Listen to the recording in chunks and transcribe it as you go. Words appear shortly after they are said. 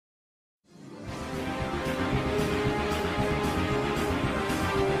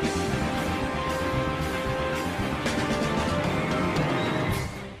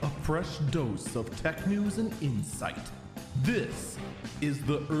fresh dose of tech news and insight. This is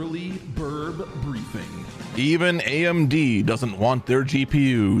the Early Burb Briefing. Even AMD doesn't want their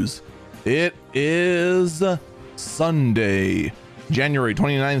GPUs. It is Sunday, January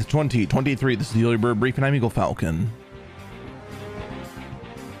 29th, 2023. This is the Early Burb Briefing. I'm Eagle Falcon.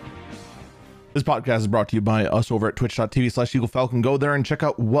 This podcast is brought to you by us over at twitch.tv/EagleFalcon. Go there and check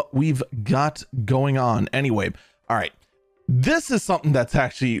out what we've got going on. Anyway, all right. This is something that's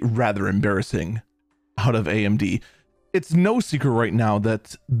actually rather embarrassing out of AMD. It's no secret right now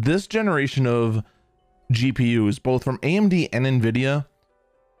that this generation of GPUs, both from AMD and NVIDIA,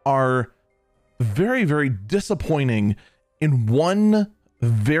 are very, very disappointing in one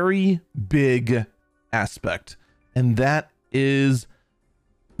very big aspect, and that is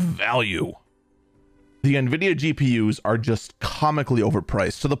value. The NVIDIA GPUs are just comically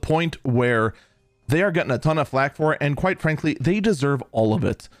overpriced to the point where they are getting a ton of flack for it, and quite frankly, they deserve all of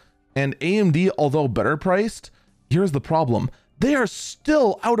it. And AMD, although better priced, here's the problem. They are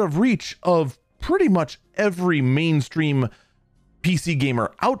still out of reach of pretty much every mainstream PC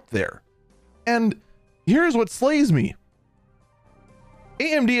gamer out there. And here's what slays me.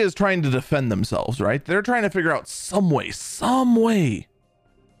 AMD is trying to defend themselves, right? They're trying to figure out some way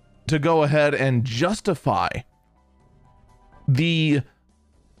to go ahead and justify the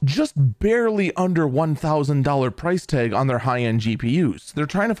just barely under $1,000 price tag on their high-end GPUs. They're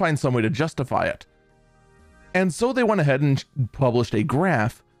trying to find some way to justify it. And so they went ahead and published a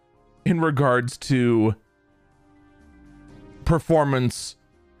graph in regards to performance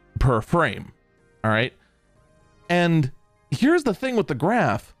per frame. All right. And here's the thing with the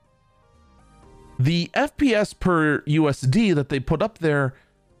graph. The FPS per USD that they put up there,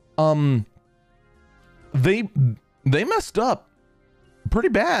 they messed up pretty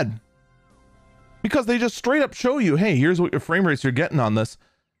bad, because they just straight up show you, hey, here's what your frame rates you're getting on this.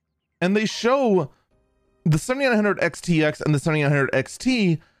 And they show the 7900 XTX and the 7900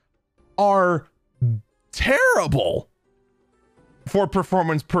 XT are terrible for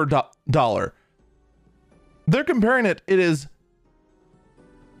performance per dollar. They're comparing it. It is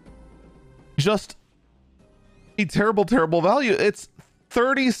just a terrible value. It's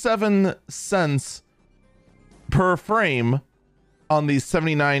 37 cents per frame on the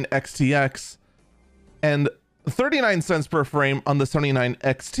 79 XTX and 39 cents per frame on the 79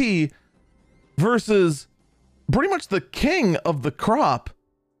 XT, versus pretty much the king of the crop,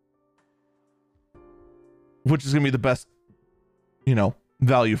 which is going to be the best,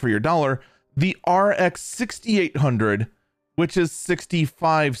 value for your dollar, the RX 6800, which is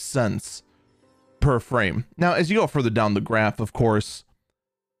 65 cents per frame. Now, as you go further down the graph, of course,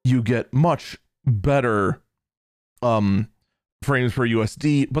 you get much better frames per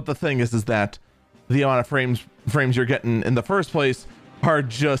USD, but the thing is that the amount of frames you're getting in the first place are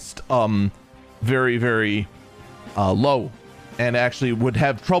just very low, and actually would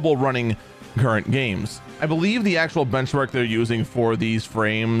have trouble running current games. I believe the actual benchmark they're using for these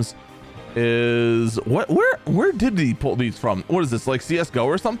frames is where did he pull these from? What is this, like CS:GO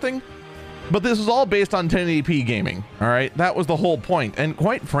or something? But this is all based on 1080p gaming. All right, that was the whole point. And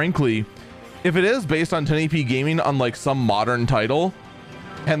quite frankly, if it is based on 1080p gaming on like some modern title,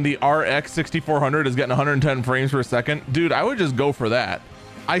 and the RX 6400 is getting 110 frames per second, dude, I would just go for that.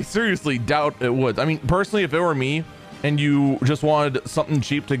 I seriously doubt it would. I mean, personally, if it were me and you just wanted something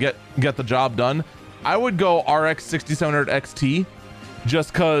cheap to get the job done, I would go RX 6700 XT,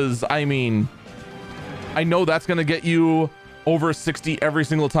 just because, I mean, I know that's going to get you over 60 every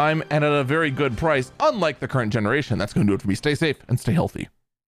single time and at a very good price, unlike the current generation. That's going to do it for me. Stay safe and stay healthy.